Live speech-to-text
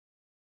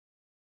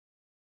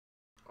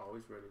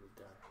Always ready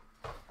to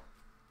die.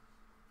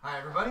 Hi,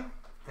 everybody.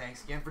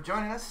 Thanks again for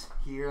joining us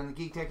here on the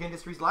Geektech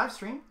Industries live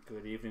stream.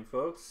 Good evening,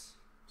 folks.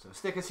 So,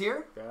 Stickus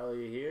here.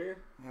 Bali here.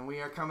 And we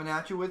are coming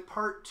at you with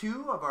part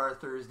 2 of our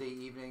Thursday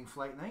evening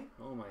flight night.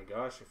 Oh my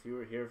gosh, if you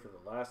were here for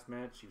the last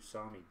match, you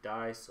saw me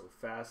die so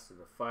fast in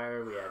the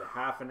fire. We had a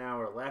half an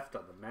hour left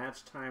on the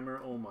match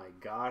timer. Oh my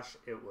gosh,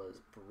 it was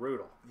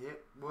brutal.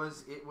 It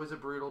was a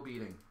brutal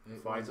beating.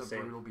 It was a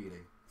brutal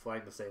beating.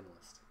 Flying the same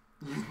list.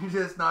 You're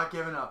just not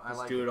giving up.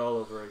 Let's do it all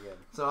over again.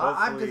 So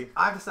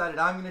I've decided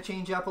I'm going to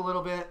change up a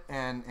little bit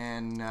and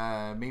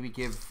maybe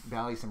give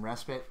Bali some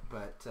respite.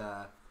 But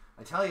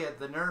I tell you,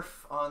 the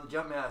nerf on the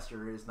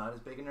Jumpmaster is not as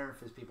big a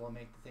nerf as people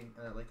like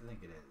to think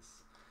it is.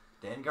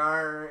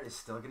 Dengar is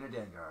still going to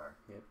Dengar.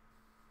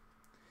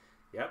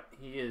 Yep,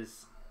 he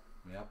is.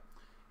 Yep.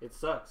 It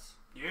sucks.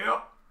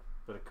 Yep.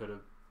 But it could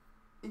have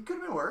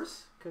been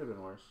worse. Could have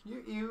been worse.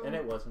 And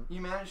it wasn't. You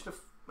managed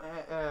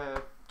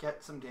to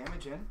get some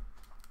damage in.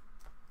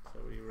 So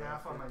we were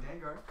half on my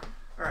Dengar.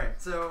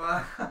 Alright, so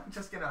I'm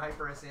just going to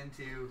hyper us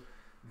into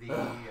the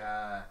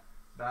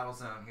battle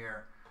zone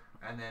here,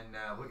 and then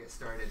we'll get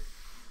started.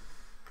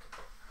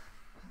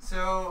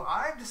 So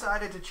I've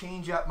decided to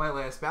change up my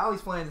list.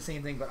 Bali's playing the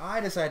same thing, but I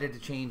decided to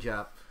change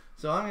up.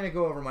 So I'm going to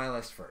go over my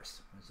list first.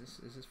 Is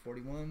this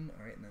 41?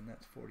 Alright, and then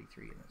that's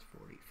 43, and that's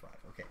 45.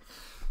 Okay.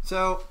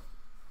 So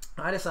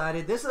I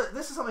decided, this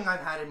is something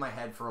I've had in my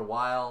head for a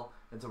while.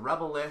 It's a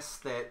rebel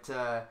list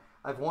that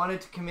I've wanted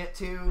to commit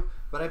to,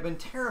 but I've been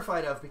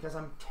terrified of because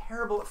I'm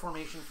terrible at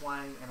formation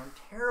flying and I'm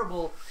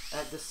terrible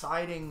at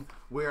deciding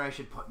where I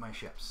should put my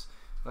ships.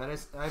 But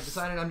I've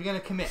decided I'm going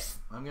to commit.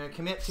 I'm going to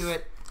commit to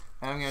it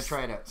and I'm going to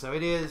try it out. So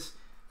it is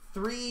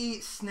 3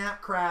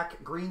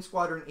 Snapcrack Green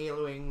Squadron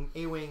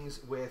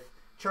A-Wings with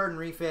Chard and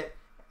Refit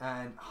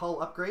and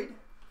hull upgrade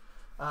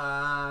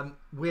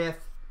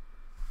with,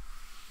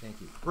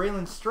 thank you,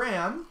 Braylen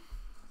Stram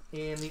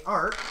in the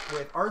ARC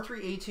with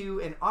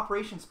R3A2 and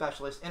Operations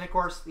Specialist, and of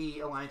course the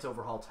Alliance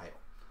Overhaul title.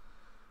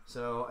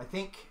 So I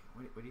think,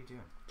 what are you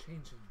doing?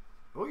 Changing.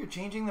 Oh, you're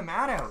changing the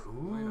mat out.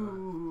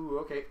 Ooh,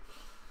 okay.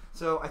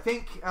 So I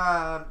think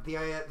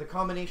the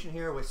combination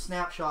here with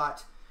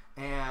Snapshot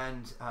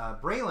and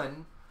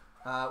Braylen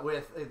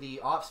with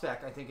the op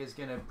spec, I think, is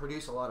going to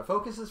produce a lot of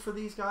focuses for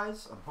these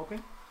guys. I'm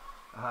hoping.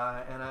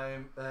 And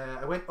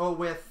I went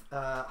with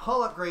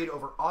hull upgrade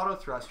over auto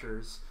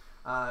thrusters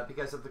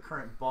because of the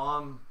current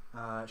bomb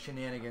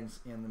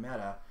shenanigans in the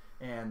meta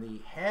and the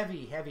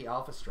heavy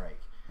alpha strike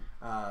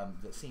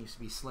that seems to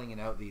be slinging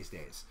out these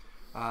days.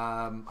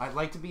 I'd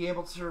like to be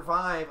able to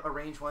survive a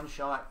range 1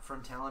 shot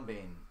from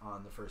Talonbane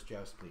on the first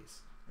joust,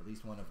 please. At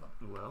least one of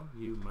them. Well,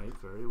 you might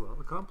very well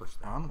accomplish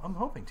that. I'm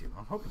hoping to.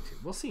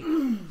 We'll see.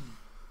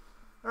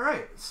 All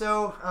right.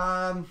 So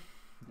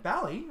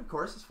Bali, of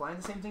course, is flying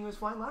the same thing he was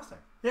flying last time.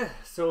 Yeah,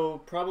 so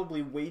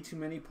probably way too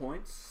many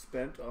points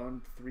spent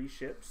on 3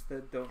 ships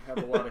that don't have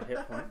a lot of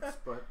hit points,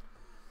 but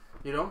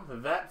you know,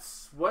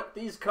 that's what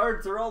these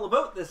cards are all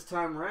about this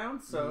time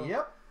around. So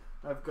yep.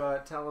 I've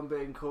got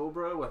Talonbane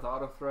Cobra with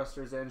auto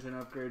thrusters, engine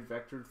upgrade,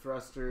 vectored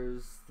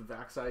thrusters, the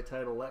Vaxi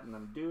title letting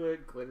them do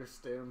it, glitter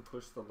stem,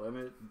 push the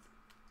limit,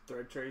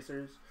 thread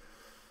tracers.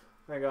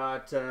 I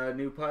got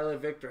new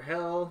pilot Victor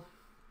Hel,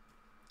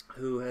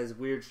 who has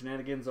weird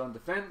shenanigans on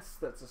defense.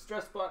 That's a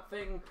stress bot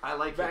thing. I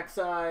like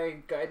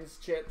Vaxi, guidance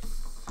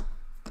chips,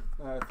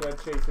 thread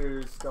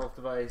chasers, stealth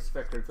device,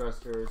 vector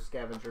thrusters,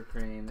 scavenger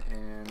crane,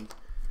 and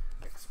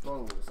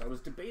expose. I was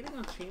debating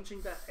on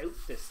changing that out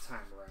this time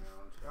around.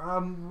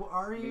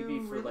 Are you maybe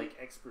for really? like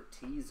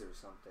expertise or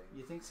something?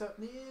 You think so?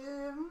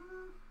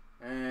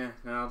 No,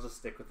 I'll just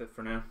stick with it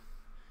for now.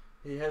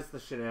 He has the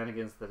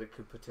shenanigans that it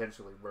could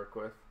potentially work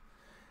with.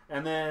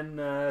 And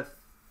then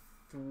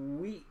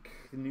Thweek,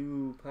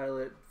 new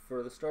pilot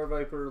for the Star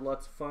Viper,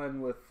 lots of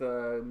fun with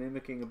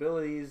mimicking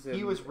abilities. And,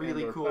 he was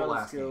really cool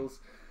last skills.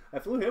 Game. I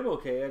flew him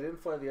okay. I didn't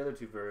fly the other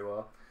 2 very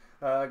well.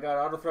 Got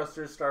auto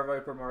thrusters, Star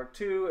Viper Mark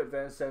II,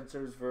 advanced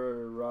sensors,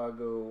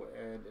 Virago,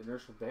 and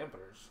inertial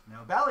dampeners.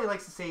 Now, Bali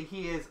likes to say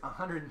he is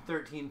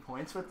 113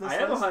 points with this list. I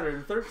have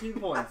 113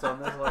 points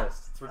on this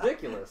list. It's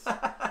ridiculous.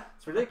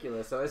 It's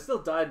ridiculous. So I still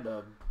died in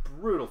a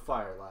brutal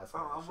fire last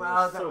match. Oh,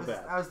 well, that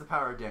was the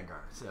power of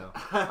Dengar. So,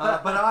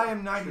 but I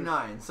am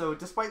 99. So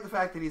despite the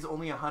fact that he's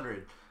only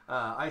 100,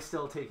 I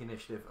still take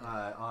initiative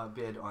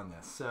bid on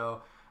this.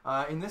 So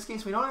in this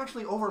case, we don't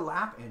actually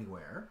overlap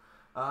anywhere.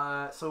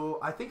 So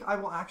I think I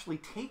will actually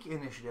take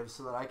initiative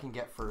so that I can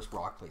get first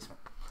rock placement.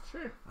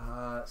 Sure.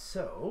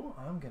 So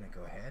I'm going to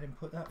go ahead and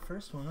put that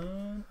first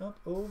one up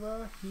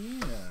over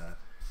here.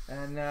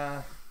 And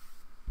there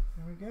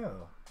we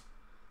go.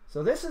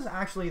 So this is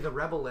actually the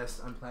rebel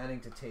list I'm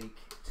planning to take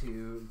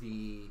to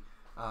the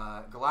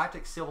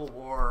Galactic Civil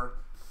War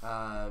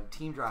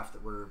team draft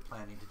that we're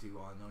planning to do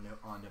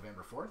on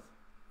November 4th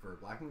for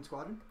Black Moon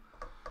Squadron.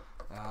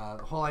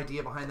 The whole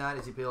idea behind that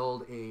is you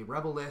build a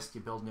rebel list,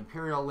 you build an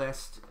imperial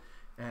list,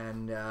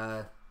 and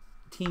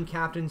team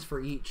captains for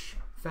each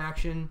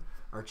faction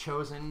are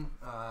chosen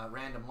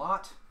random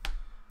lot.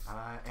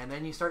 And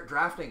then you start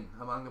drafting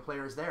among the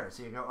players there.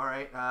 So you go, all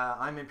right,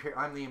 I'm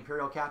the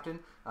Imperial captain.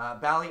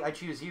 Bali, I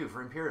choose you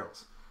for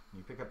Imperials. And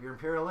you pick up your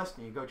Imperial list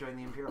and you go join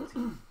the Imperial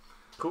team.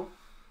 Cool.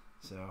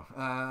 So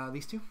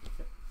these two.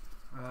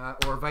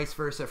 Or vice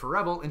versa for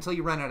Rebel until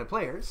you run out of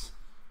players.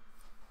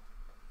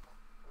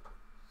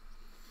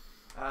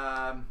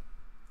 And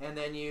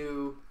then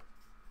you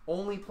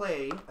only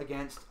play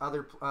against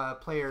other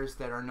players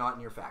that are not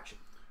in your faction.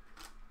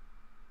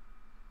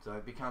 So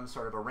it becomes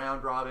sort of a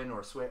round robin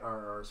or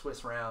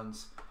Swiss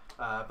rounds,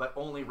 but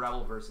only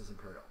Rebel versus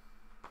Imperial.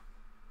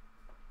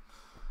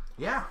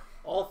 Yeah.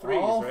 All threes,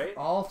 right?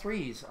 All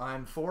threes.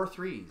 I'm 4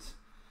 threes.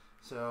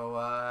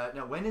 So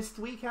now, when does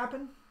Thweek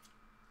happen?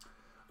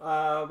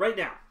 Right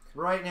now.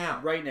 Right now.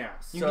 Right now.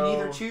 You can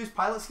either choose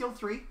Pilot Skill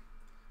 3.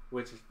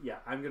 Which, yeah,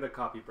 I'm going to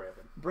copy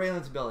Braylen.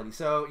 Braylen's ability.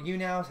 So you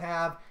now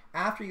have,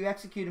 after you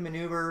execute a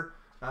maneuver,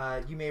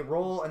 you may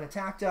roll an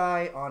attack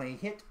die on a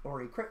hit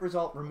or a crit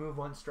result. Remove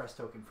 1 stress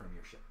token from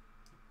your ship.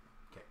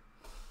 Okay.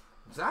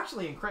 It's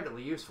actually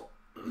incredibly useful.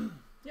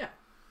 Yeah.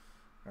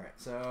 All right.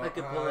 So I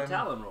could pull a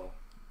Talon roll.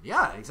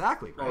 Yeah,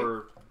 exactly. Right.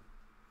 Or,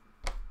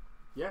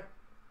 yeah.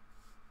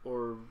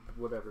 Or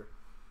whatever.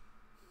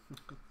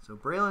 So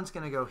Braylen's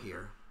going to go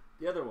here.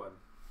 The other one.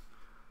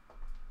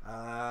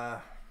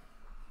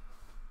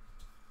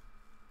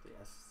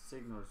 Yes,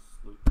 Signor's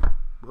loot.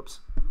 Whoops.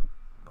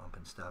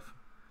 Bumping stuff.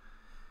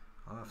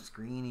 Off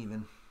screen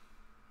even.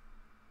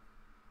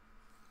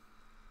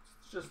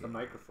 It's just the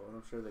microphone.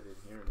 I'm sure they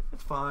didn't hear it.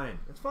 It's fine.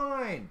 It's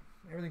fine.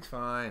 Everything's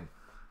fine.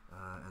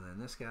 And then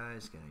this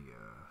guy's going to go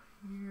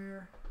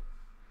here.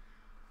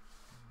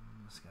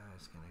 And this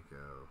guy's going to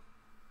go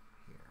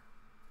here.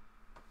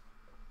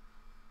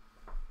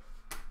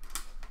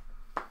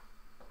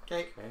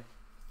 Okay.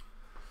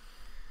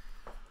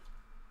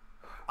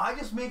 I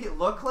just make it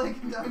look like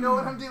I know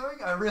what I'm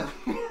doing. I really,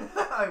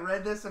 I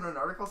read this in an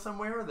article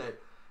somewhere that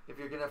if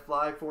you're going to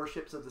fly 4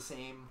 ships of the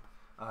same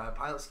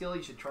pilot skill,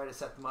 you should try to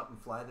set them up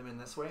and fly them in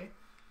this way.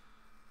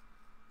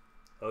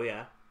 Oh,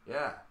 yeah?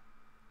 Yeah.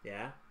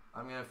 Yeah?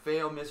 I'm going to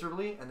fail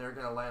miserably, and they're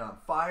going to land on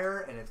fire,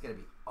 and it's going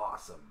to be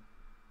awesome.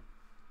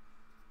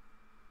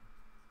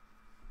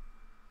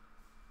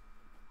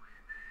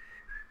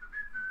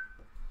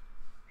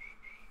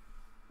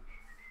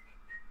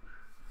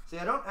 See,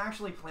 I don't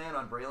actually plan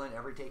on Braylen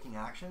ever taking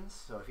actions,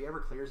 so if he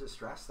ever clears his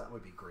stress, that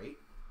would be great.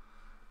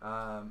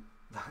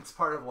 That's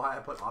part of why I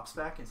put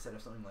OpSpec instead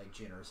of something like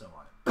Jin or so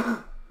on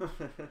it.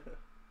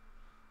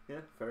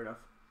 Yeah, fair enough.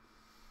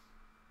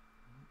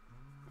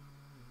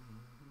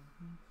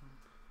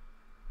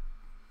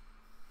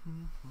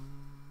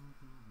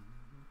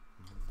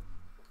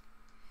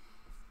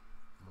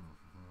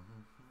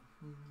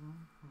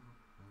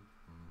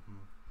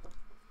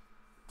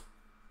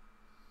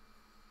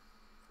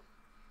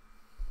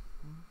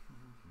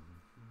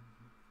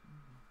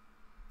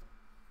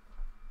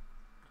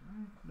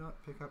 Not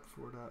pick up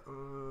 4.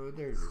 Oh,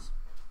 there it is.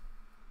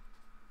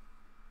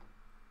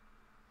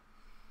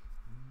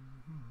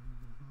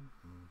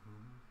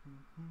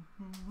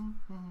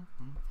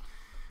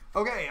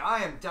 Okay,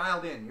 I am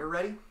dialed in. You're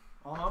ready?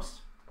 Almost?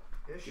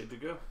 Ish? Good to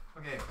go.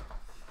 Okay.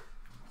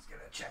 Just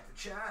gonna check the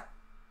chat.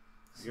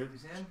 See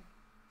who's in.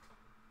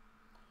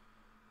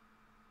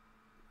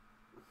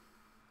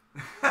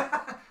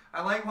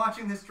 I like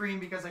watching this stream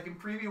because I can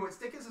preview what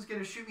Stickus is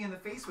gonna shoot me in the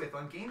face with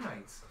on game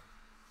nights.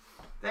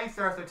 Thanks,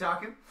 Darth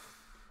Otaku.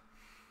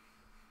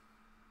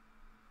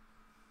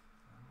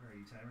 Where are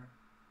you, timer?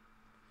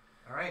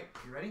 All right,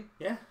 you ready?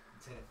 Yeah.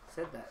 Let's hit it.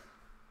 Said that.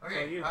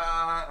 Okay,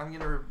 I'm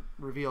going to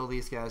reveal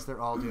these guys. They're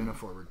all doing a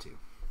forward 2.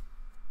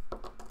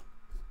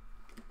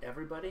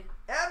 Everybody?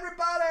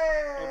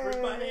 Everybody!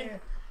 Everybody?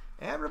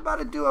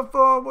 Everybody do a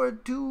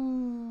forward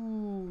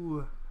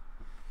 2.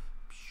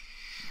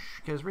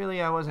 Because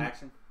really I wasn't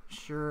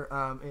sure.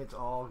 It's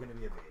all going to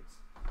be evades.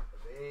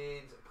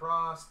 Evades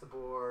across the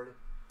board.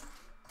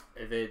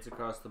 Evades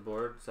across the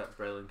board, except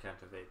Braylen can't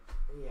evade.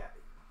 Yeah,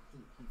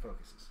 he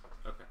focuses.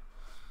 Okay.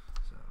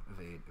 So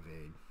evade,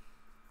 evade,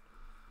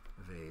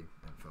 evade,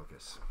 and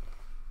focus.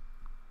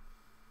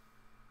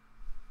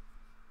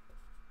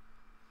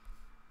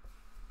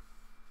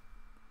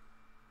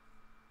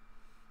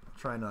 I'll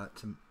try not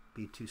to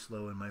be too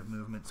slow in my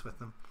movements with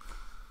them.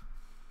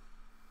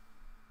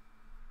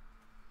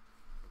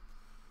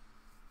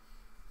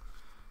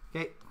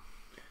 Okay.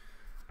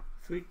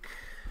 Thweek,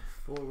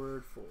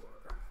 forward 4.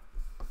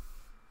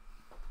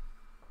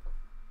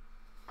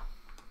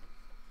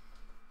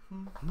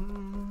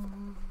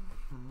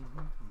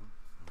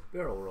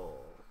 Barrel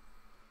roll.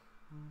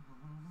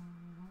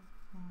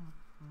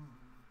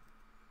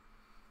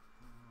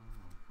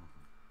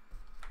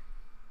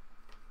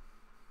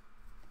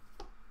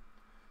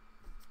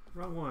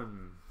 Wrong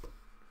one.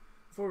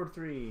 Forward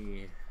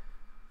 3.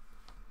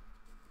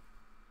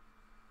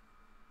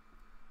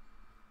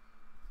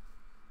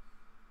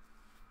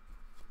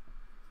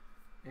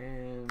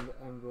 And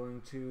I'm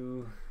going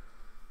to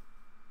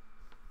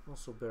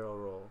also barrel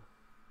roll.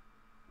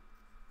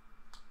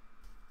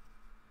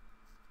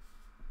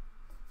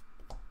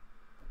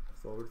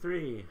 Forward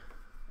 3.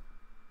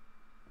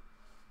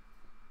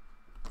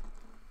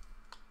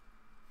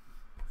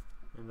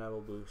 And that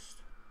will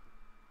boost.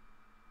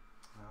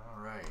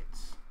 All right.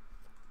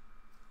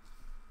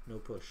 No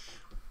push.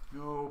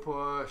 No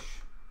push.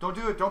 Don't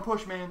do it. Don't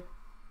push, man.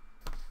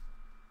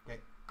 Okay.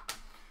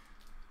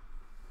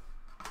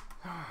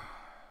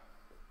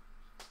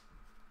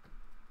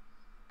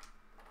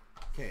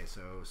 Okay,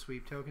 so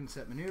sweep token,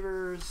 set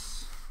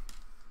maneuvers.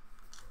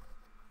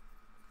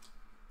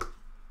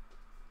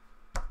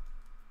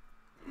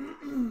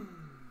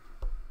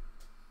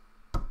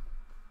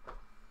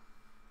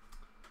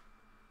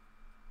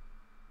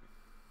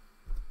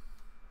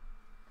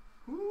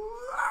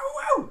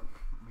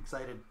 I'm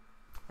excited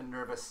and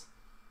nervous.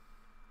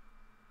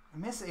 I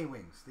miss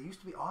A-Wings. They used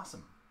to be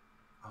awesome.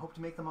 I hope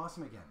to make them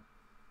awesome again.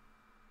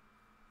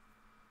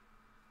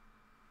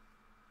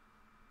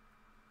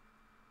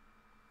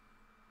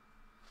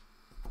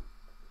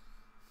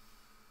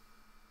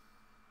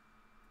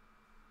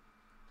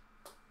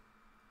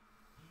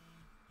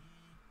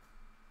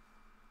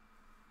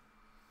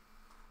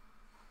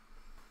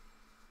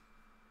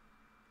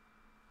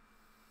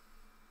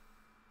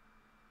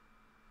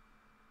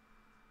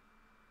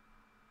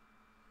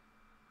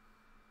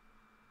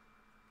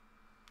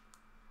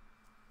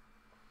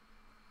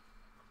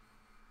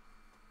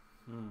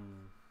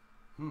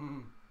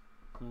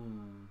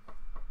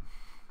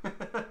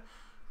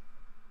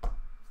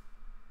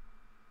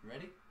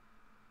 Ready?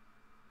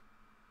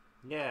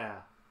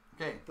 Yeah.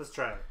 Okay. Let's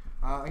try it.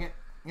 I'm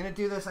gonna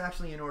do this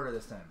actually in order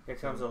this time. Here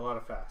comes a lot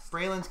of fast.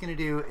 Braylen's gonna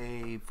do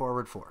a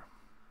forward 4.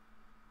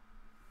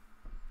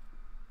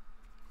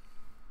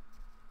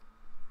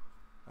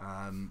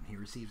 He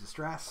receives a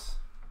stress.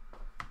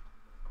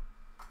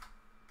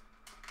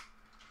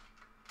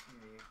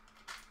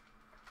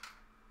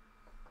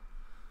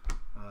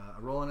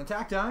 Roll an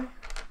attack die,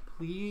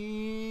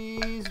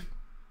 please.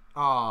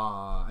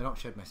 I don't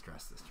shed my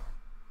stress this turn.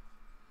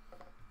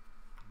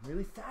 I'm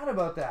really sad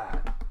about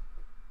that.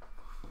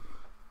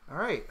 All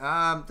right,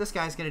 this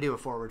guy's gonna do a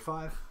forward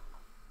 5.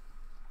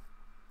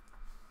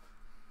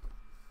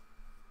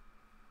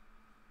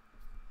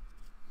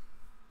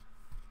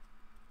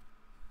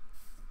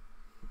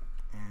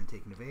 And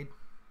take an evade.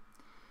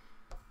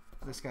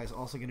 This guy's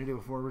also gonna do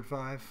a forward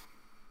 5.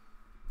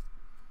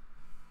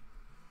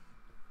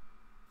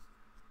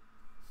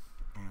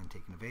 And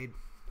take an evade.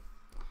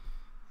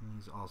 And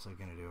he's also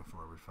going to do a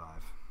forward 5.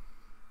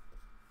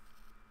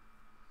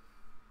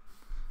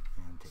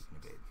 And take an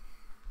evade.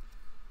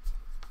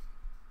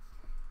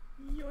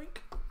 Yoink.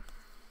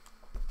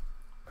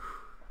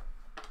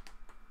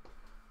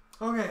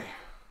 Okay.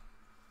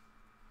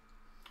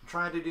 I'm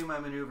trying to do my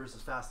maneuvers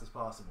as fast as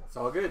possible. It's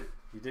all good.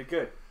 You did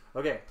good.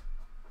 Okay.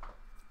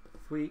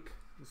 Thweek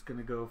is going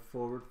to go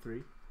forward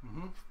 3.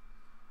 Mm-hmm.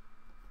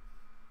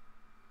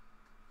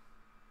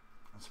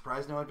 I'm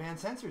surprised no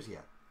advanced sensors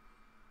yet.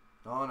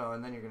 Oh no,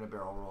 and then you're going to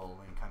barrel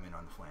roll and come in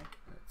on the flank.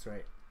 That's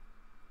right.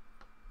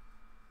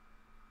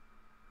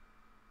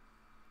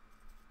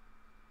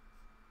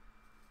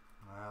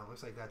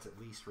 Looks like that's at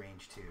least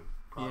range 2.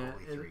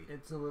 Probably 3.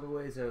 It's a little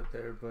ways out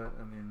there, but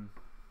I mean,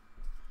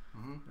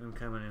 I'm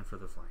coming in for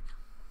the flank.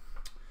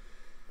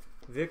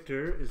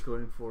 Victor is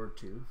going forward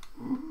 2.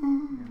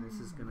 And this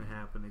is going to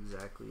happen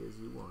exactly as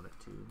you want it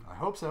to. I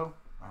hope so.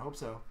 I hope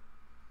so.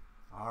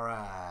 All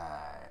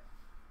right.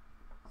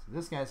 So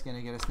this guy's going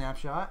to get a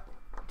snapshot.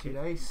 2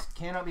 dice.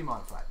 Cannot be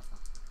modified.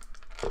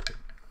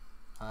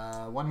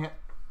 1 hit.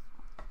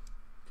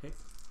 Okay.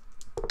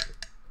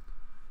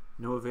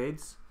 No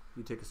evades.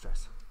 You take a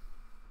stress.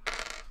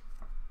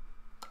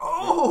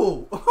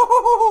 Oh!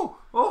 Oh!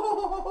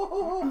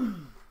 Oh!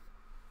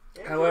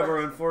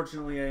 However,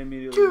 unfortunately, I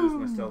immediately lose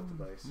my stealth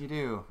device. You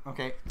do.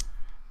 Okay.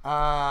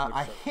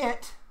 I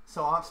hit,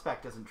 so op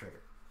spec doesn't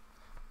trigger.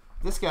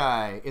 This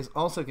guy is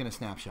also going to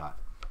snapshot.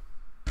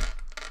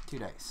 2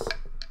 dice.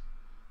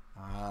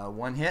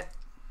 1 hit.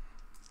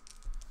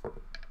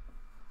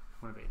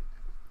 1 evade.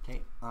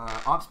 Okay.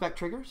 Op spec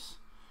triggers.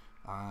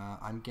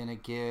 I'm going to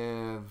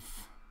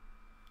give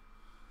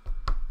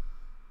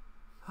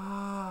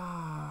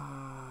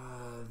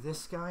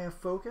this guy a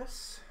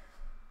focus.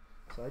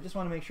 So I just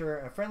want to make sure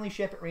a friendly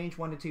ship at range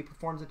 1 to 2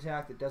 performs an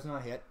attack that does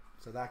not hit.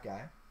 So that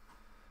guy.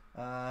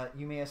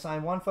 You may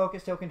assign 1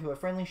 focus token to a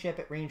friendly ship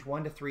at range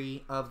 1 to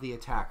 3 of the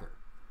attacker.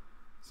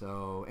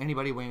 So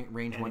anybody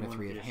range 1 to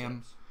 3 of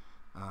him.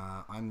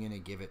 I'm going to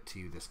give it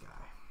to this guy.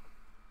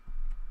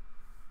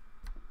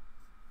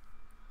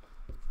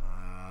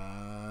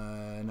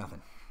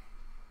 Nothing.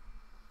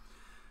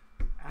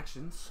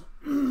 Actions.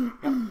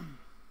 Yep.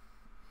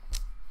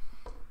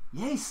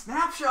 Yay,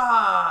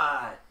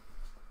 snapshot!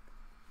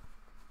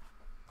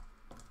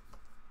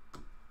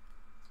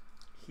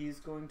 He's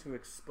going to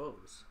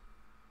expose.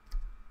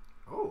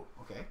 Oh,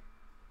 okay.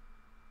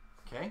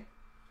 Okay.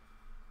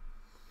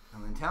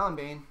 And then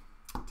Talonbane.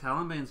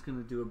 Talonbane's going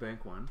to do a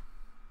bank 1.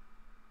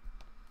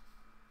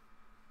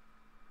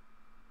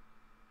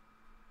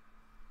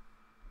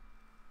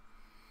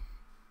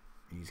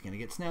 He's going to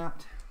get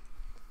snapped.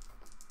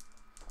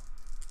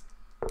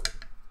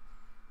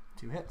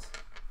 2 hits.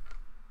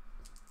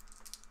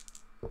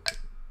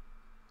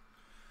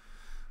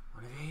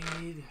 1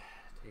 evade.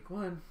 Take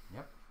 1.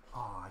 Yep.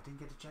 Oh, I didn't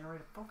get to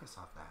generate a focus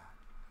off that.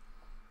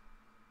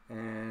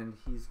 And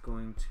he's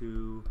going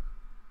to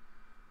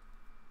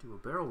do a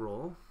barrel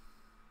roll.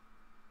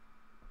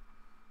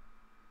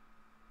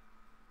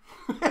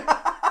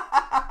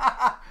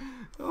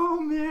 Oh,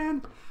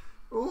 man.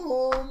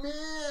 Oh,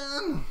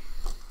 man.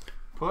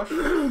 Push.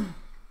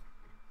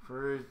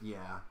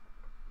 Yeah.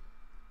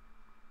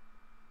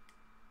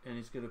 And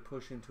he's going to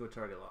push into a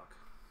target lock.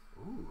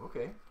 Ooh,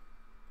 okay.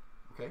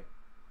 Okay.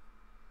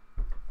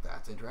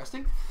 That's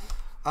interesting.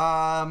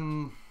 All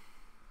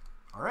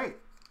right.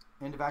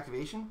 End of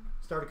activation.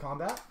 Start of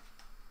combat.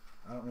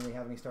 I don't really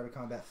have any start of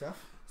combat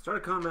stuff. Start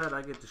of combat,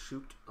 I get to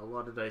shoot a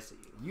lot of dice at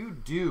you. You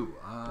do.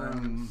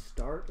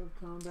 Start of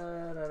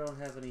combat, I don't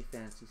have any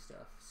fancy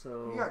stuff.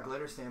 So You got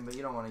glitter stand, but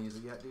you don't want to use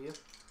it yet, do you?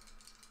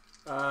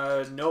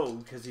 No,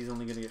 because he's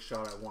only going to get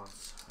shot at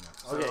once.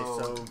 Yeah. Okay,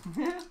 so...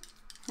 Yeah.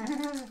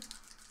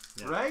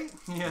 Right?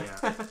 Yeah.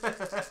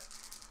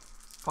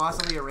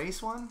 Possibly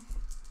erase one?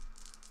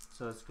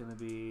 So it's going to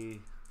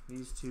be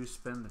these two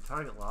spend the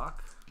target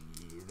lock.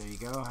 Yeah, there you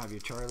go. Have your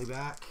Charlie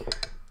back.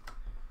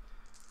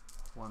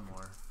 One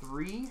more.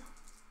 3.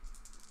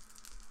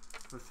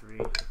 For 3.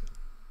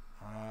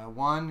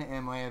 1,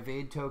 and my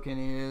evade token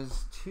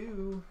is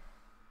 2.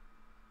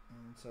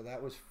 And so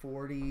that was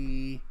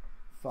 45.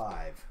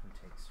 Who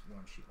takes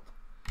 1 shield?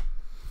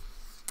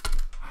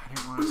 I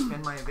didn't want to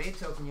spend my evade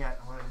token yet.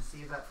 I wanted to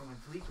save that for when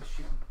Thweek was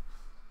shooting.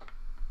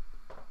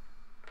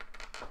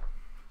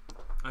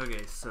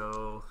 Okay,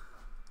 so...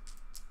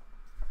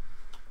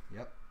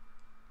 Yep.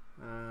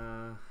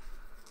 Uh...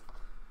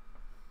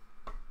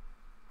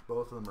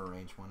 Both of them are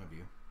range 1 of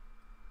you.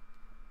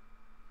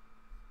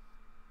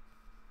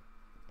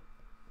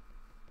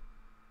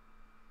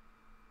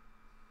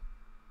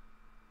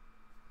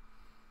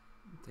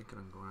 I'm thinking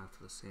I'm going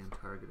after the same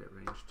target at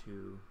range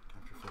 2.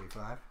 After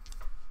 45.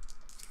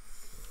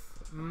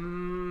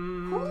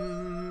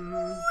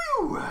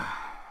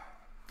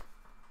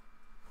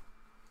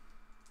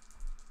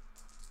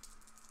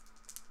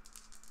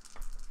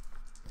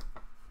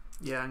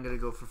 Yeah, I'm going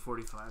to go for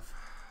 45.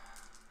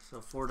 So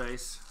 4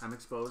 dice. I'm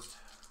exposed.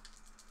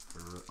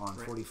 On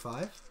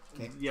 45?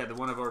 Okay. Yeah, the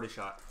one I've already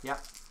shot.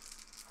 Yep.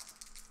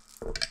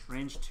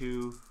 Range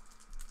 2.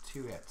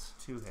 2 hits.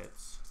 2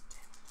 hits.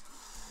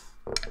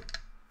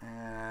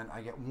 And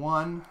I get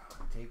 1.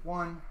 I take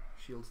 1.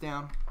 Shields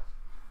down.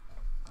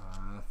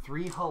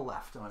 3 hull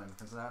left on him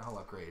because of that hull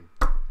upgrade.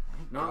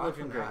 Not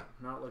looking great.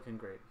 Not looking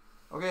great.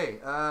 Okay,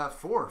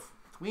 4th.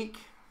 Thweek.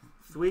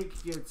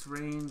 Thweek gets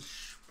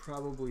range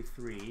probably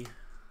 3.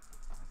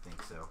 I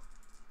think so.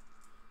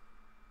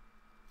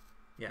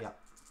 Yeah. Yep.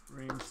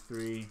 Range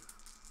 3.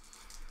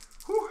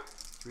 Whew.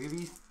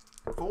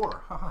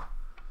 3v4. Haha.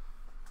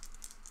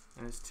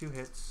 And it's 2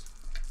 hits.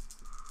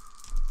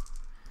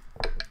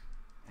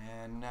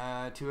 And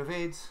 2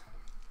 evades.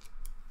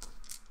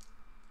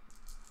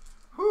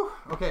 Whew.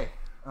 Okay.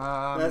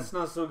 That's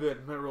not so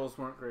good. My rolls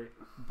weren't great.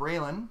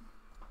 Braylen.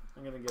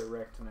 I'm going to get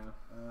wrecked now.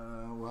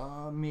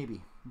 Well,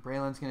 maybe.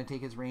 Braylen's going to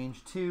take his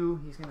range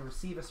 2. He's going to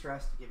receive a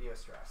stress to give you a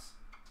stress.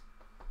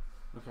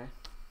 Okay.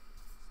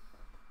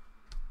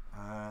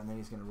 And then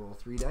he's going to roll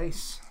 3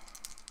 dice.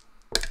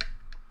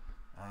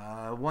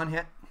 1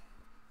 hit.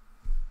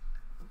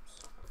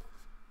 Oops.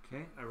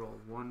 Okay, I roll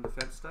 1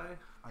 defense die.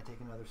 I take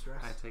another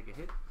stress. I take a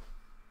hit.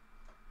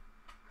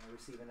 I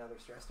receive another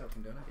stress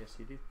token, don't I? Yes,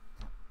 you do.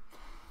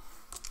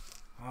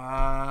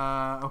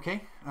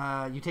 Okay.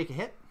 You take a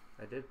hit.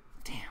 I did.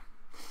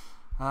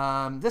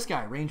 Damn. This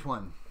guy, range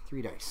 1,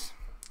 3 dice.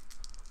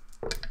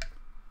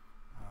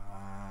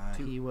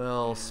 2. He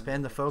will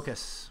spend the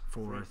focus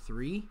for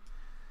 3.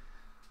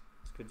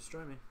 This could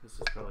destroy me. This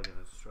is probably going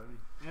to destroy me.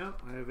 Yeah,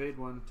 I evade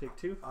 1, take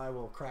 2. I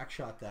will crack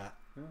shot that.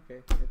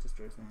 Okay, it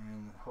destroys me.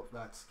 And hope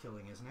that's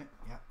killing, isn't it?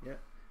 Yeah. Yeah,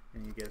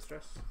 and you get a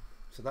stress.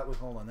 So that was,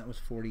 hold on, that was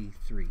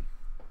 43. I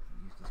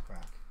used his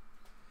crack.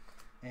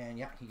 And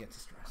yeah, he gets a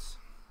stress.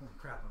 Holy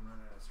crap, I'm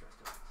running out of stress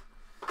tokens.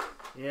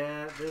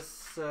 Yeah,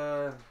 this,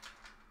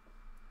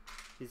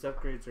 these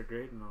upgrades are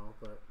great and all,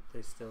 but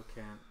they still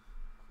can't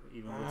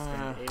even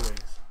withstand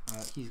A-Wings.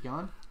 He's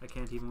gone. I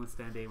can't even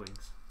withstand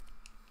A-Wings.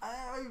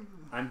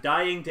 I'm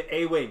dying to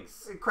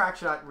A-Wings. Crack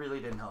shot really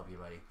didn't help you,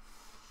 buddy.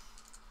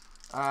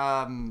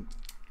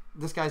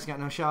 This guy's got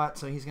no shot,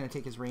 so he's going to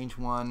take his range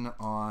 1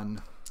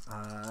 on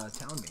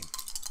Talonbane.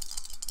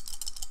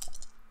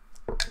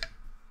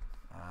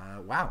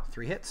 Wow,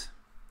 3 hits.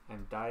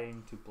 I'm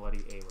dying to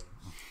bloody A-Wings.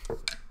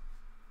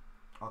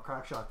 I'll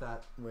crack shot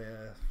that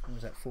with, what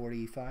was that,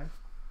 45?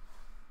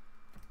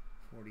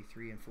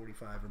 43 and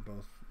 45 are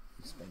both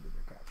suspended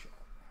their crack shot.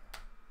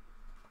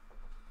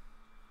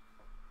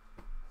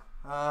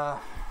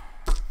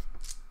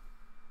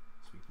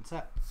 Sweep and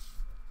set.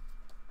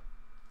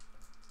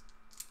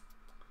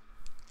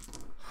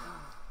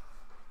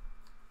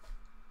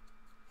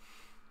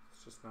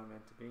 It's just not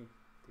meant to be.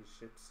 These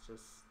ships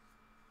just,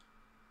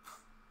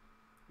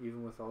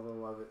 even with all the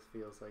love it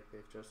feels like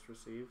they've just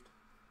received,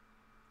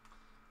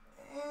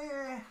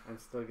 I'm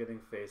still getting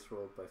face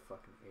rolled by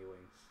fucking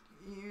A-Wings.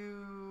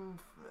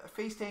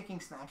 face tanking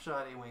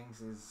snapshot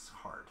A-wings is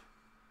hard.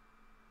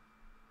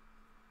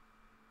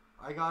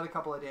 I got a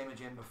couple of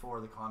damage in before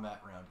the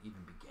combat round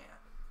even began.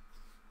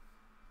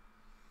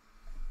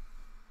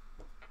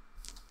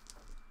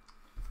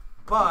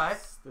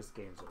 But this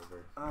game's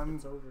over.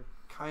 It's over.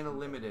 Kind of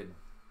limited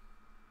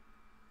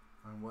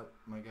on what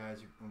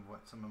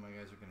some of my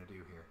guys are going to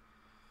do here.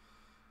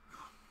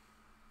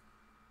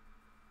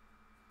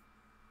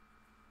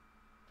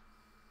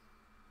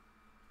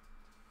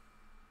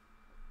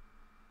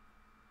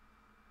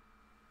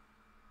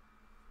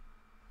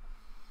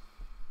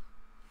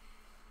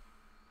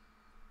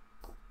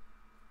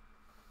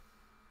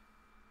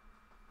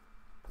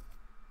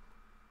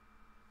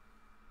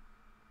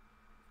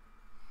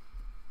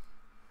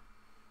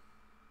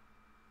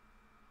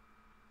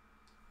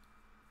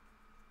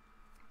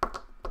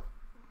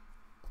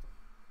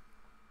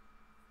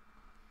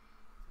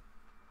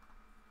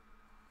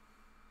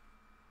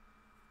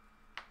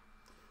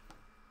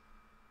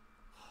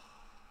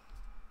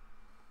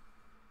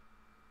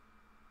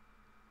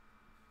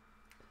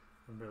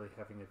 I'm really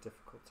having a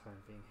difficult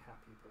time being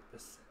happy about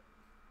this set.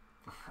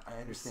 I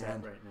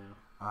understand right now.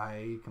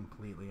 I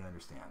completely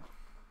understand.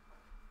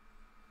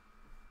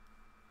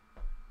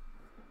 I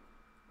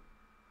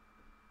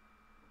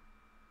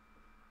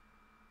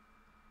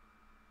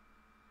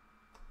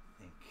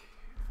think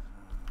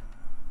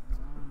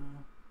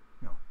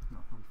no,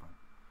 he'll be fine.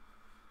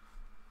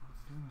 What was I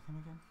doing with him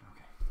again?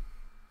 Okay.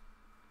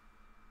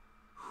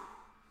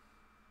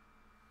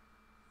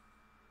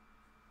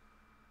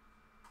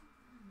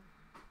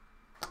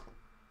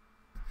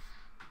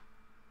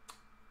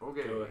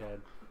 Okay. Go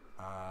ahead.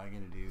 I'm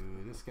going to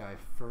do this guy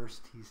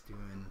first. He's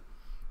doing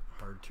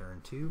hard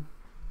turn 2.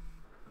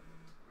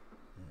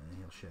 And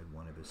he'll shed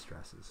one of his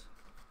stresses.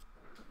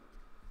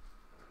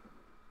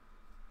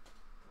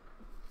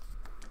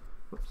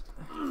 Whoops.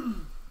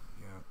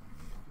 Yeah,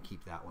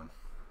 keep that one.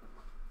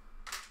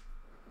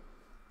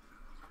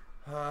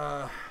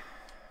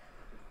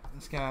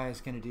 This guy's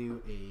going to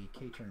do a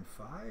K turn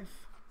 5.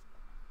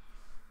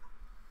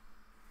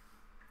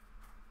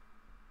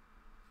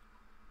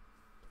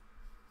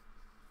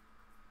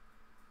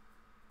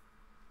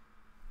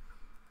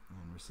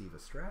 And receive a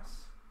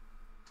stress.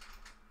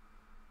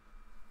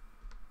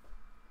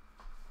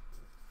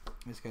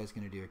 This guy's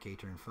going to do a K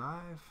turn 5.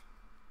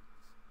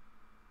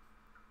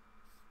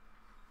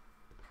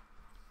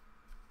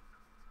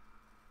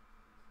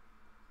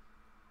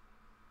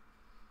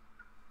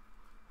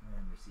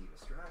 And receive a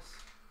stress.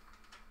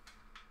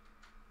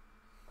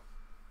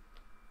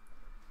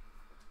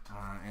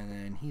 And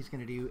then he's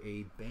going to do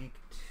a bank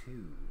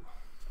 2.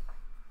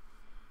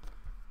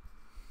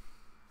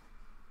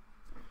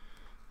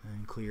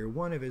 And clear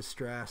one of his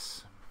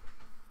stress.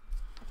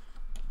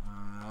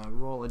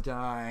 Roll a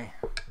die.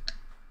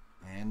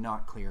 And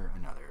not clear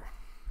another.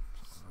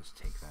 So let's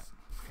take that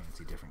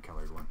fancy different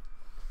colored one.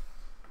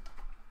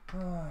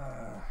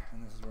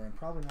 And this is where I'm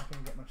probably not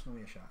going to get much in the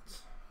way of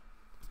shots.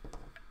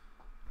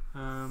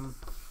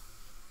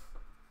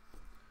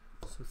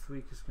 So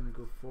Thweek is going to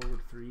go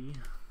forward 3.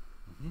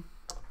 Mm-hmm.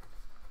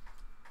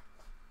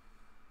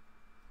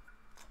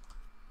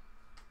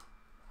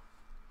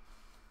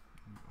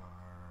 We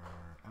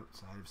are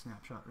outside of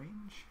snapshot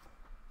range.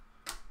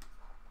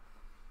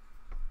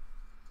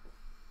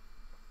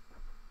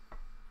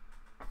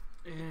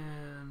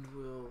 And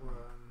we'll...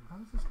 How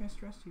was this guy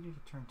stressed? You did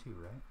a turn 2,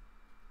 right?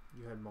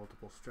 You had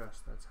multiple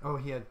stress, that's how... Oh,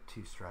 he had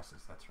 2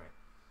 stresses, that's right.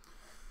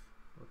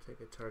 We'll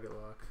take a target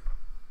lock.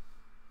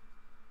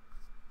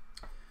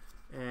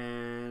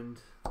 And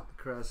the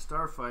Krez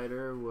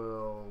Starfighter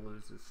will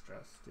lose his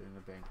stress doing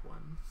a bank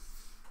 1.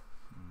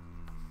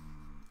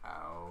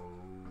 Ow.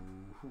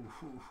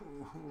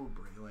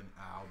 Braylen,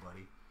 ow,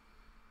 buddy.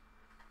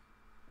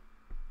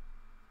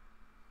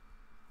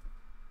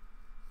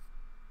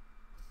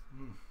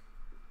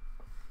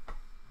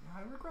 Yeah, I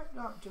regret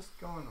not just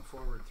going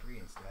forward 3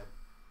 instead.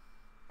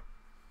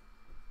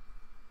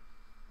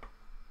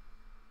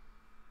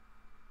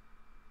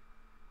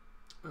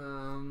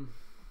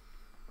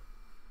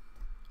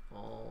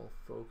 All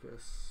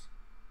focus.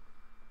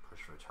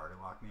 Push for a target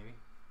lock, maybe?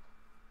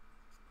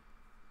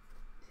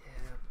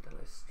 Yeah, but then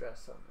I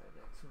stress on my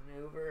next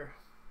maneuver.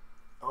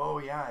 Oh,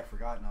 yeah, I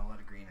forgot. Not a lot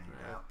of green on your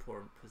I dial. have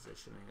poor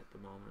positioning at the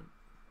moment.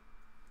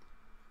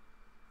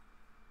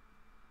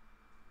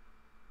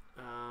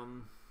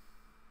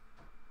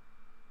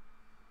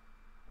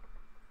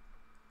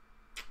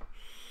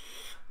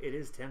 It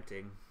is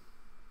tempting.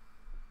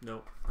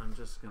 Nope, I'm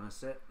just gonna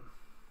sit.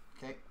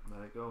 Okay.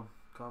 Let it go.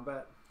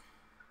 Combat.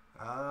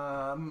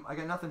 I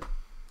got nothing.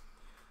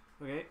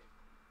 Okay.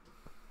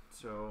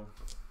 So.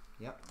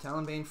 Yep,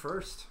 Talonbane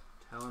first.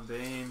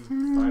 Talonbane,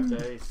 5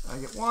 dice. I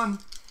get 1.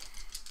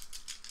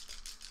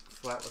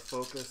 Flat with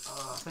focus.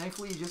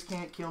 Thankfully, you just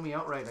can't kill me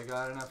outright. I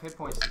got enough hit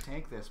points to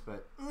tank this,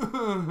 but 3.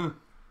 I'm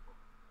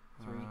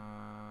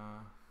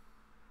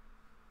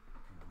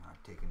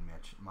not taking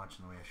much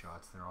in the way of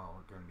shots. They're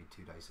all going to be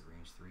 2 dice at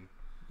range 3.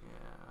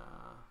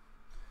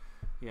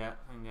 Yeah,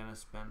 I'm gonna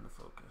spend the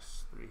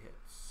focus. 3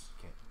 hits.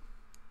 Okay.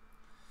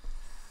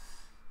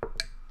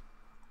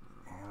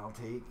 I'll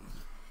take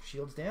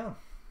shields down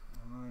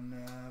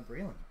on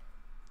Braylen.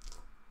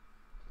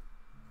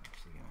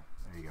 Actually,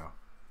 there you go.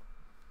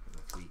 Put the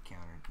Thweek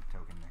counter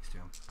token next to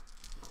him.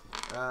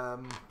 I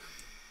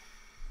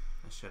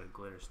should have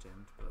glitter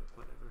stemmed, but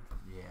whatever.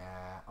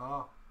 Yeah.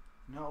 Oh,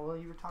 no. Well,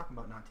 you were talking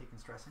about not taking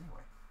stress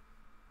anyway.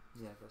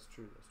 Yeah, that's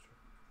true. That's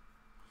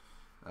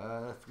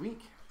true.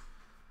 Thweek.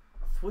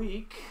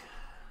 Thweek.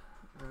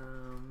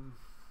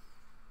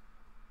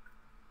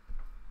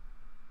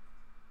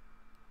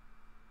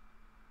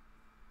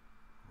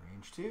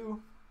 Range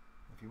 2,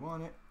 if you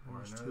want it.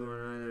 Range 2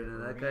 or neither.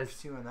 That range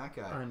guy's 2 and that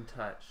guy.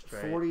 untouched,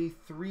 right?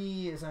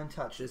 43 is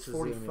untouched. This It's is the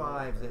only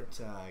 45 one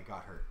that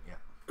got hurt. Yeah.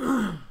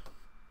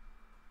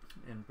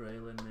 And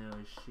Braylen now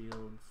is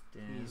shields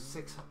down. He's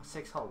six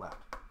hull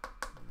left.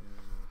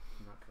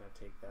 I'm not gonna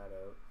take that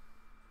out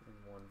in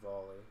one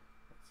volley.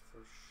 That's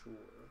for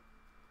sure.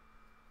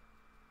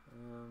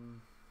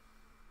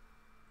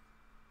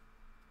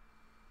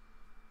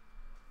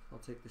 I'll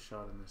take the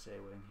shot in this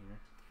A-wing here.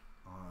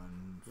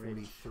 On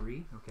Range.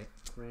 43. Okay.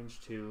 Range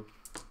 2.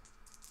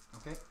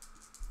 Okay.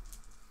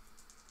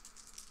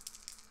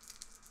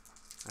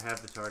 I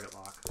have the target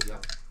lock.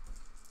 Yep.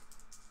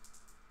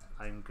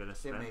 I'm gonna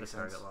spend the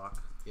target sense.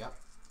 lock. Yep.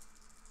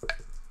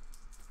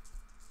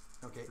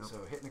 Okay, Nope.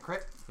 so hitting the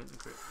crit. Hitting the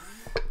crit.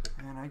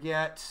 And I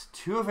get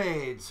 2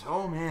 evades.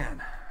 Oh,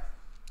 man.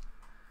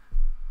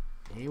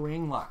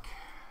 A-wing luck.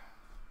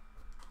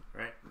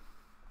 Right.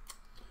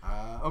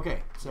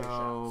 Okay,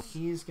 so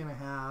he's going to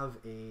have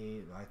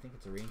I think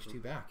it's a range 2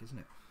 back, isn't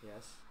it?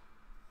 Yes.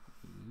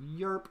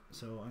 Yerp.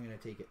 So I'm going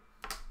to take it.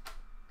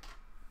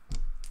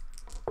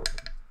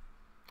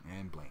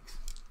 And blanks.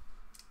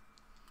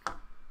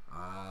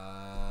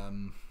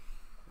 And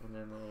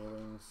then the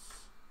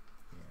A-wings.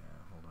 Yeah,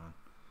 hold on.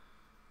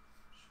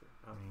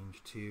 Oh.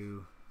 Range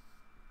 2.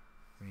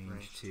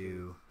 Range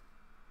 2.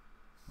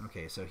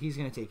 Okay, so he's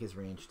going to take his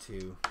range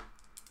 2.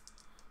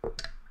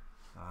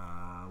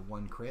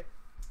 1 crit.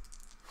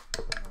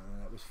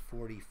 That was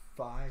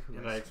 45.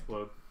 And I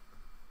explode.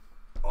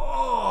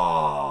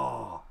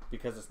 Oh!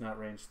 Because it's not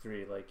range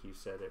 3, like you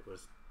said, it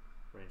was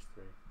range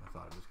 3. I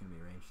thought it was going to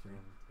be range 3.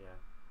 Yeah.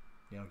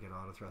 You don't get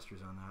auto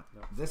thrusters on that.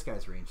 Nope. This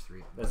guy's range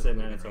 3. That's it,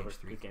 man. Range It's over.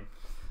 3. Good game.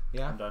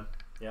 Yeah? I'm done.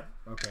 Yep.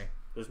 Okay.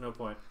 There's no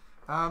point.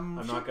 I'm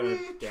not gonna we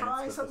dance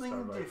try with the something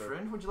Star Viper.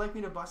 different? Would you like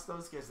me to bust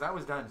those guys? That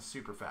was done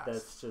super fast.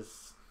 That's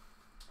just...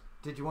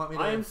 Did you want me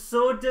to... I am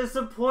so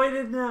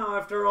disappointed now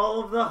after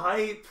all of the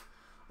hype,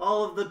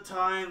 all of the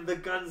time, the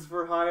guns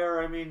for hire.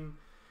 I mean,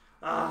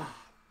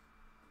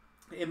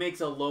 it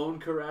makes a lone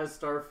Karaz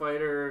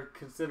starfighter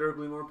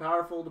considerably more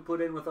powerful to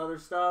put in with other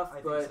stuff, I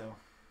but think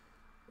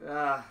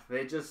so.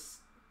 they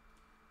just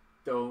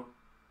don't.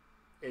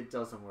 It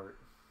doesn't work.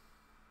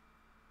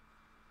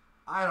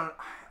 I don't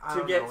To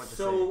know get what to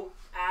so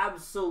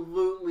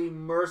absolutely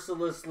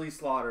mercilessly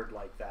slaughtered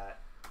like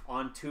that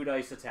on 2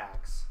 dice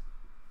attacks.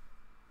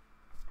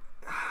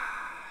 say.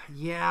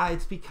 Yeah,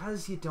 it's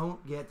because you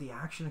don't get the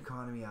action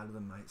economy out of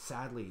them.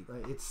 Sadly,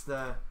 it's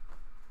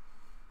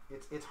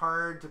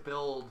hard to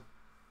build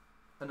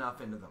enough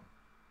into them.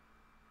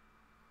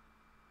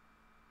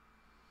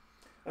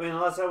 I mean,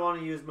 unless I want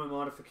to use my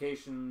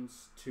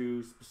modifications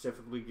to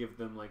specifically give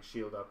them like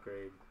shield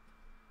upgrade,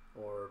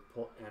 or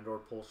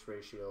pulse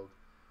ray shield,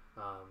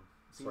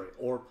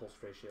 or pulse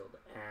ray shield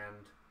and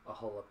a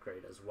hull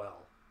upgrade as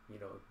well. You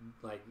know,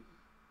 like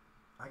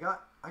I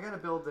got a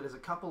build that is a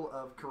couple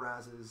of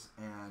Karazes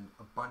and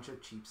a bunch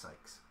of cheap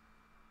Sykes.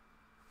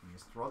 You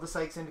just throw the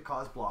Sykes in to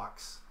cause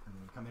blocks, and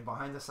then you come in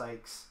behind the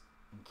Sykes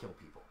and kill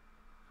people.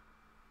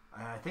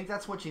 And I think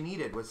that's what you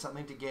needed, was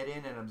something to get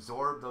in and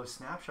absorb those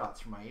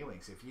snapshots from my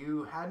A-wings. If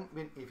you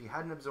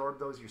hadn't absorbed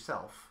those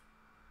yourself,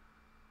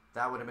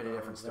 that would have been a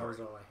different story.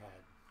 That was all I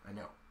had. I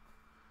know.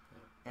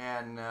 Yeah.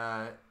 And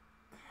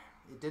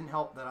it didn't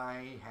help that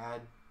I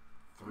had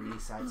 3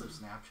 sets of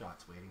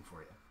snapshots waiting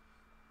for you,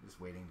 just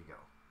waiting to go.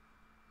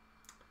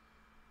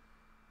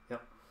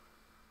 Yep.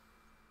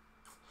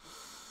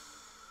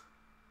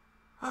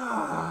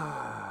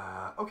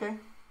 Okay.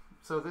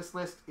 So this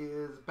list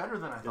is better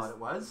than I thought it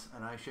was,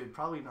 and I should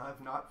probably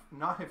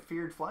not have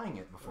feared flying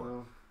it before.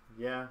 Well,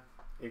 yeah,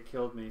 it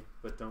killed me,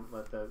 but don't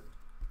let that.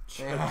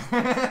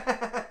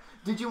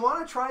 Did you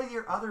want to try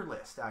your other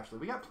list? Actually,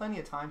 we got plenty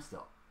of time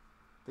still.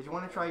 Did you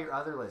want to try your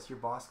other list, your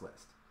boss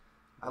list?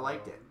 I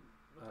liked it.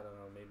 I don't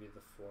know, maybe the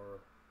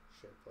 4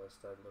 ship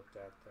list I looked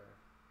at there.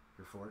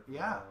 Your 4?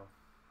 Yeah.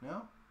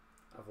 No?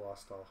 I've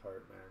lost all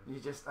heart, man. You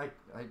just I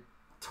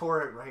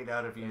tore it right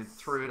out of you and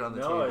threw it on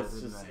the no, table. No,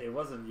 it's just it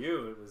wasn't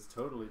you. It was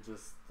totally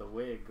just the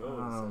way it goes.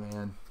 Oh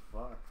man.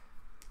 Fuck.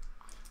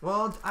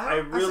 Well, I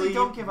really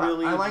don't give up.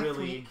 I like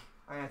really... Thweek.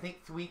 I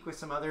think Thweek with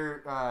some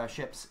other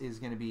ships is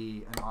going to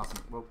be an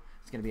awesome. Well,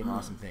 it's going to be an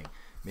awesome thing.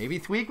 Maybe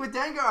Thweek with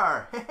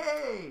Dengar.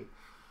 Hey.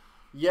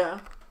 Yeah.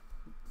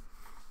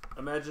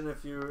 Imagine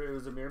if it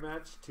was a mirror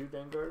match, 2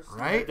 Dengars.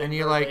 Right, Dengar, and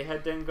you're like, they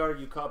had Dengar,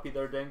 you copy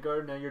their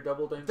Dengar, now you're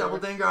double Dengar. Double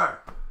Dengar.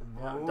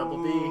 Yeah,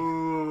 double D.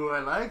 Ooh, I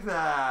like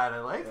that. I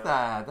like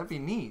that. That'd be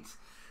neat.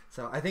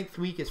 So I think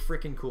Thweek is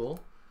freaking cool.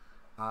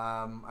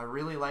 I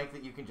really like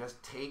that you can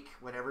just take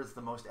whatever's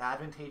the most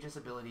advantageous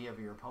ability of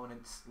your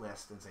opponent's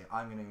list and say,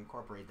 I'm going to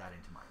incorporate that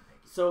into mine. Thank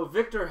you. So,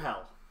 Victor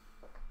Hel.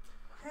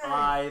 Hey.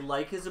 I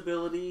like his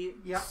ability,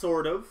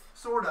 sort of.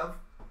 Sort of.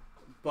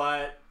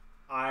 But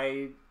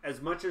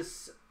as much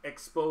as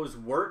Expose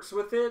works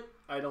with it,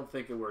 I don't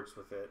think it works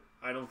with it.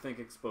 I don't think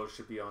Expose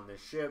should be on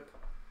this ship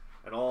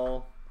at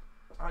all.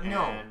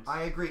 No,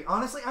 I agree.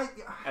 Honestly,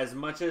 as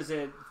much as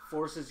it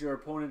forces your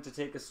opponent to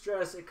take a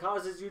stress, it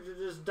causes you to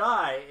just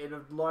die in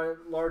a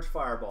large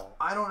fireball.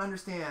 I don't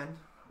understand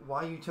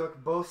why you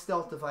took both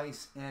Stealth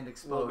Device and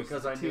Expose. Well,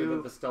 because I knew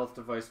that the Stealth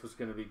Device was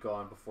going to be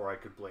gone before I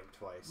could blink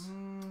twice.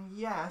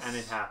 Yes. And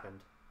it happened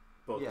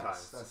both times.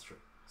 Yes, that's true.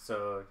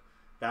 So,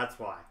 that's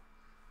why.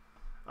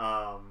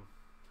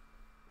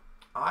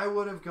 I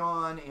would have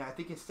gone, I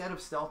think instead of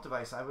Stealth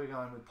Device, I would have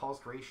gone with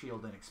Pulsed Ray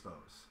Shield and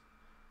Expose.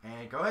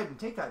 And go ahead and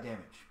take that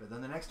damage. But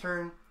then the next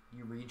turn,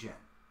 you regen.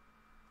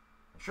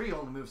 I'm sure you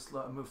only move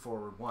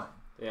forward 1.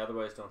 They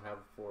otherwise don't have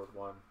a forward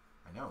 1.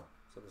 I know.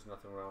 So there's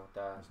nothing wrong with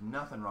that. There's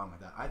nothing wrong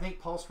with that. I think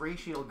Pulse Ray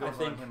Shield goes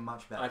on him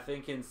much better. I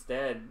think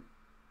instead,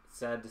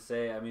 sad to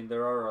say, I mean,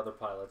 there are other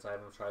pilots. I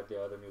haven't tried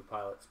the other new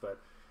pilots, but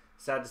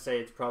sad to say,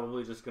 it's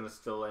probably just going to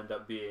still end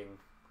up being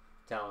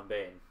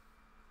Talonbane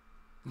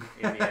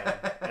in the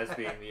end, as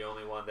being the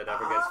only one that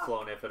ever gets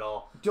flown, if at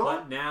all.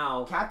 But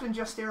now, Captain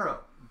Justero.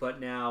 But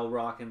now,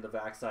 rocking the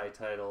Vaxi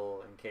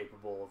title and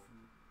capable of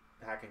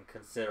packing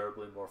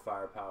considerably more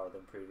firepower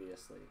than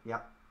previously.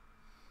 Yep.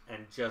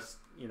 And just,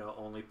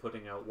 only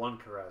putting out 1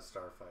 Karez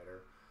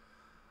Starfighter.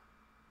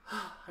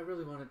 I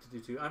really wanted to do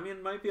 2. I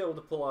mean, might be able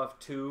to pull off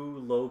 2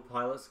 low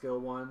pilot skill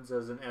ones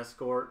as an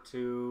escort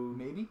to...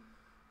 Maybe.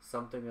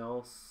 Something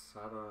else.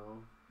 I don't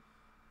know.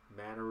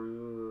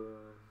 Manaru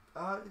or...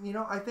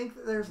 I think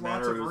that there's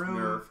lots of room.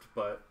 Nerfed,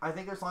 but I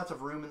think there's lots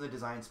of room in the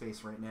design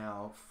space right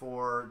now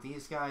for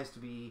these guys to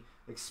be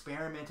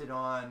experimented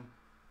on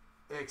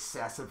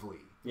excessively.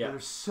 Yeah.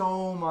 There's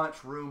so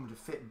much room to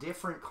fit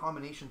different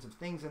combinations of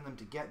things in them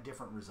to get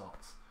different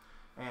results.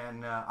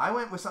 And I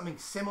went with something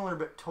similar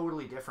but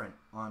totally different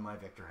on my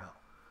Victor Hel.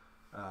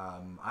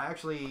 I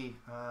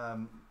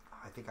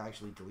think I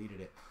actually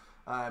deleted it.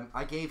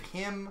 I gave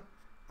him,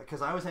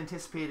 because I was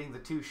anticipating the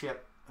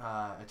 2-ship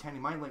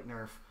Attending Mind Link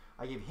nerf,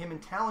 I gave him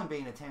and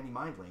Talonbane a Tandy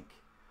Mind Link,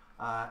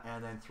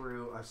 and then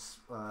threw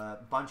a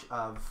bunch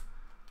of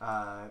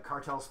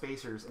Cartel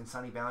Spacers and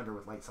Sunny Bounder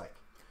with Light Psych.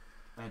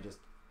 And just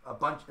a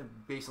bunch,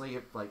 basically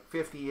like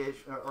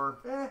 50-ish,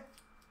 or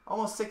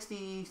almost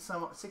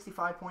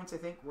 65 points, I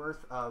think,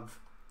 worth of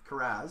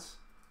Karaz.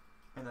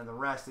 And then the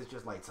rest is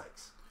just Light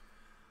Psychs.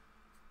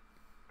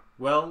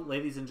 Well,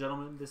 ladies and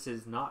gentlemen, this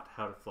is not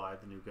how to fly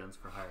the new Guns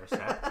for Hire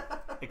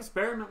set.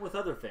 Experiment with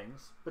other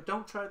things, but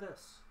don't try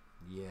this.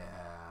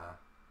 Yeah.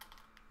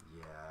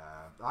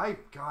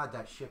 God,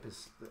 that ship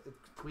is...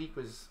 Thweek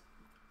was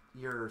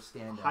your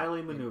standout.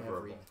 Highly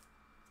maneuverable.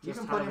 You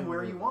can put him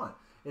where you want.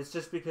 It's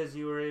just because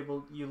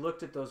you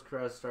looked at those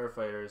Karez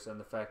Starfighters and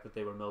the fact that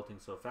they were melting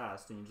so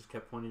fast, and you just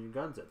kept pointing your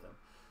guns at them.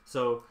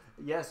 So,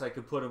 yes, I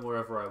could put him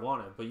wherever I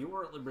wanted, but you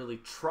weren't really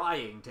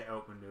trying to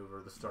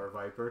outmaneuver the Star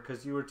Viper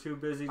because you were too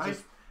busy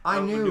just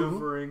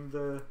outmaneuvering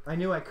the... I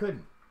knew I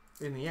couldn't.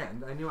 In the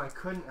end, I knew I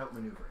couldn't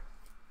outmaneuver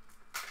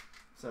it.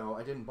 So,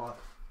 I didn't bother.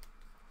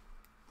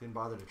 Didn't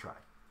bother to try.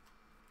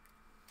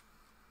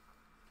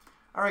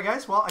 Alright,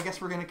 guys. Well, I guess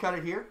we're going to cut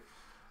it here.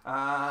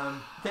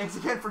 Thanks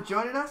again for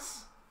joining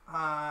us.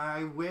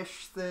 I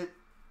wish that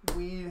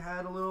we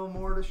had a little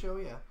more to show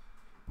you.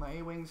 My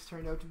A-Wings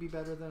turned out to be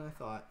better than I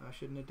thought. I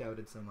shouldn't have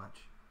doubted so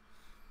much.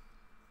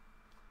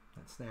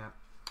 That snap.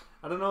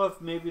 I don't know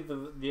if maybe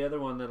the other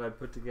one that I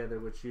put together,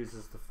 which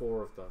uses the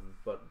 4 of them,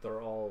 but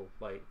they're all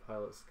like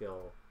pilot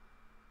skill.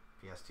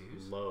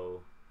 PS2s?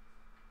 Low.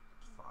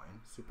 Fine.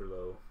 Super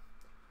low.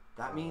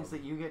 That means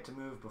that you get to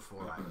move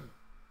before I do.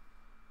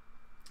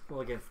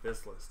 Well, against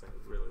this list, it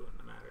really wouldn't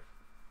have mattered.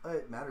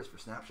 It matters for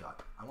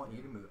Snapshot. I want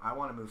you to move. I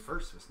want to move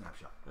first for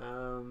Snapshot.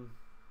 I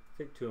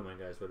think 2 of my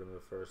guys would have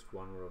moved first.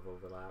 1 would have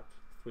overlapped.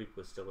 Thweek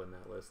was still in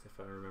that list, if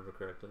I remember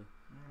correctly.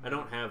 I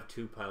don't have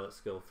 2 pilot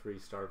skill 3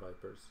 Star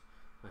Vipers.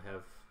 I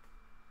have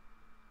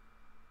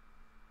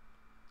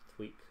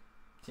Thweek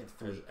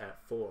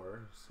at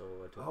 4, so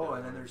I took that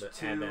and then there's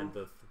 2. And then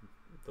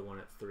the one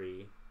at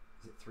 3.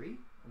 Is it 3?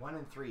 1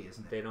 and 3,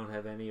 isn't it? They don't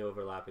have any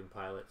overlapping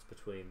pilots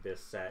between this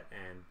set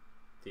and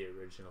the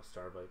original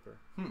Star Viper.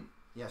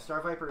 Yeah,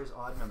 Star Viper is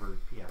odd numbered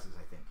PSs,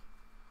 I think.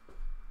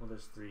 Well,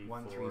 there's 3,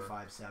 1, 4. 3,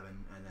 5, 7,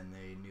 and then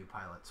the new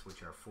pilots,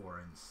 which are 4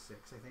 and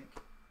 6, I think.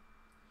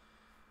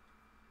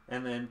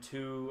 And then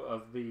 2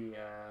 of the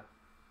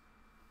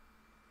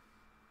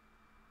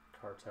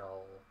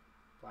Cartel.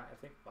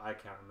 I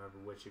can't remember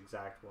which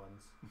exact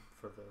ones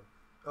for the.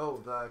 Oh,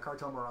 the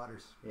Cartel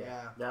Marauders.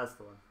 Yeah, that's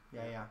the one.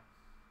 Yeah.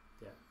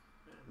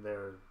 They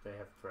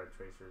have thread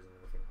tracers and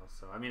everything else.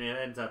 So I mean, it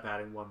ends up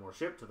adding 1 more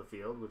ship to the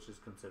field, which is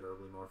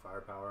considerably more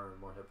firepower and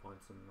more hit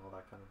points and all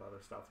that kind of other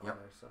stuff on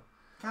there. So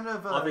kind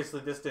of obviously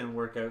this didn't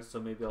work out,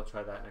 so maybe I'll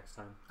try that next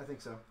time. I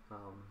think so.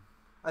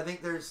 I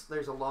think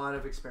there's a lot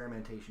of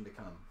experimentation to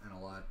come, and a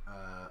lot.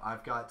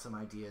 I've got some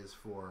ideas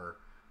for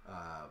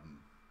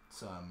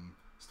some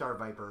Star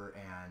Viper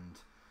and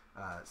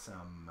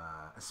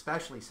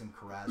especially some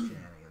Karaz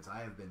shenanigans. I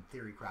have been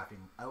theory crafting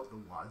out the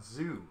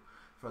wazoo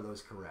for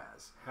those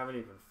Karaz. Haven't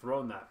even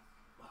thrown that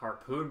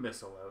harpoon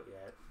missile out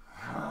yet.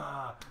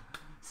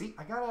 See,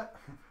 I got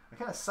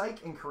a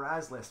Psych and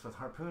Karaz list with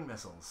harpoon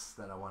missiles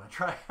that I want to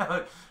try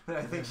out that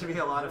I think should be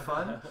a lot of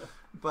fun.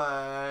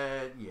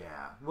 But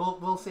yeah,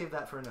 we'll save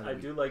that for another week. I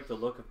do like the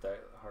look of that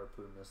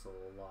harpoon missile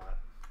a lot.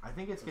 I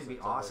think it's going to be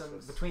awesome.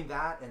 Between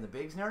that and the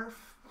Biggs nerf,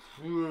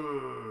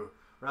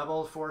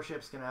 Rebels 4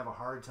 ships going to have a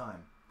hard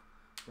time.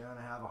 They're going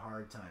to have a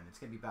hard time. It's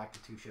going to be back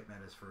to 2 ship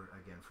metas for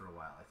a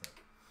while, I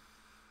think.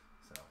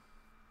 So,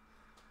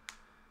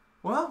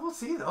 well, we'll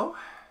see though.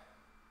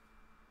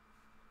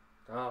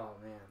 Oh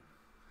man.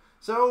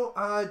 So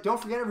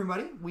don't forget,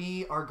 everybody,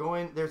 we are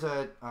going. There's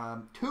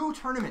 2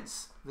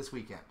 tournaments this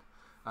weekend.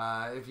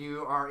 If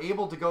you are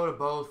able to go to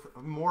both,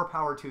 more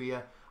power to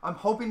you. I'm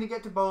hoping to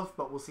get to both,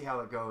 but we'll see how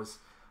it goes.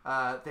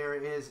 There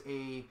is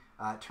a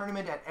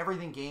tournament at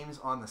Everything Games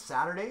on the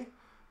Saturday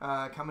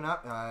coming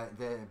up. I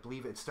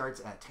believe it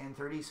starts at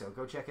 10:30, so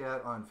go check it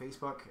out on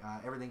Facebook.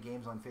 Everything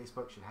Games on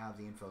Facebook should have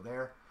the info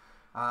there.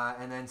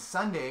 And then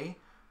Sunday,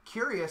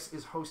 Curious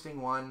is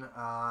hosting one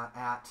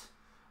at,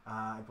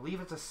 I believe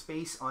it's a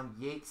space on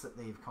Yates that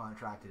they've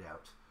contracted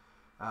out.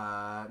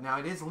 Now,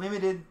 it is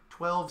limited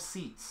 12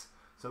 seats.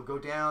 So go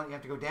down. You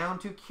have to go down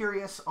to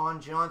Curious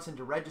on Johnson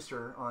to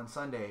register on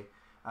Sunday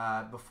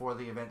before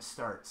the event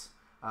starts,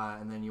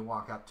 and then you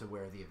walk up to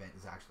where the event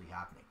is actually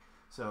happening.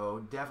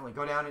 So definitely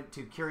go down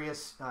to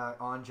Curious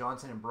on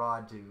Johnson and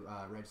Broad to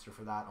register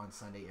for that on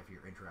Sunday if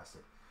you're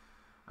interested.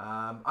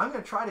 I'm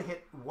going to try to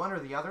hit one or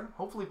the other,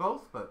 hopefully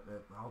both, but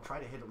I'll try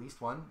to hit at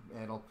least one.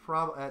 It'll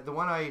the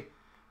one I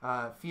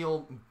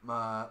feel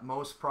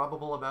most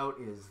probable about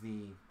is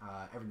the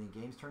Everything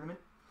Games tournament.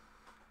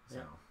 So.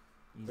 Yeah.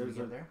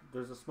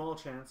 There's a small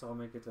chance I'll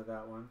make it to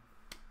that one.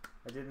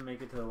 I didn't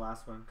make it to the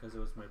last one because it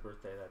was my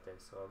birthday that day,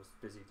 so I was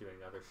busy doing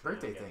other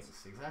birthday things.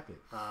 Exactly.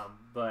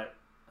 But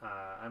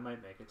I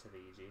might make it to the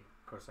EG.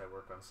 Of course, I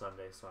work on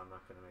Sunday, so I'm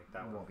not going to make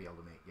that one. Won't be able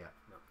to make, yeah.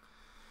 No.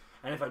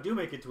 And if I do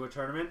make it to a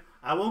tournament,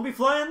 I won't be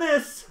flying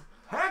this.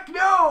 Heck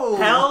no!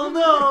 Hell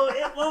no!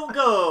 It won't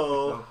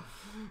go.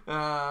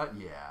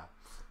 Yeah.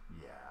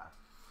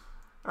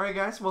 All right,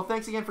 guys. Well,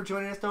 thanks again for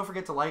joining us. Don't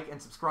forget to like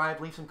and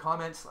subscribe. Leave some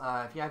comments.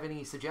 If you have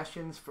any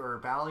suggestions for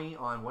Bali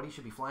on what he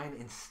should be flying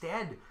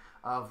instead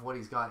of what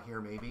he's got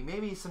here,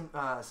 maybe some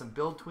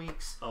build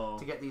tweaks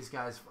to get these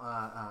guys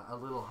a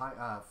little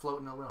high,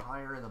 floating a little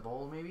higher in the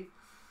bowl. Maybe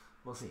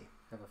we'll see.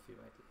 I have a few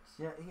ideas.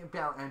 Yeah,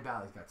 and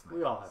Bali's got some.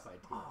 We all have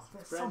ideas. Oh,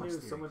 it's brand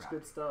new, so much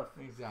good stuff.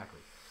 Exactly.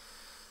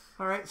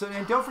 All right, so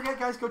and don't forget,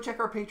 guys, go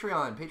check our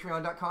Patreon,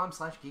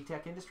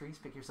 patreon.com/Geektech Industries.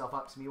 Pick yourself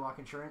up some Ewok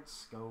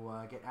insurance. Go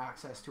get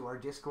access to our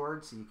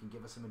Discord so you can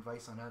give us some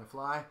advice on how to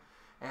fly,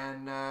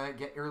 and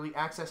get early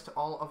access to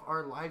all of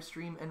our live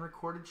stream and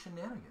recorded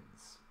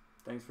shenanigans.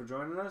 Thanks for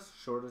joining us.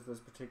 Short as this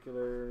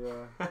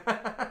particular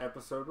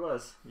episode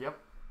was. Yep.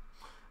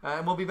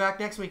 And we'll be back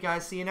next week,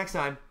 guys. See you next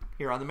time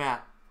here on the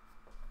mat.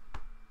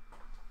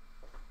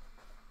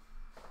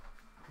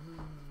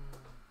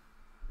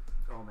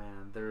 Oh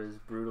man, there is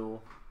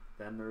brutal.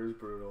 Then there is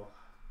brutal.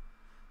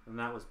 And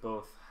that was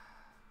both.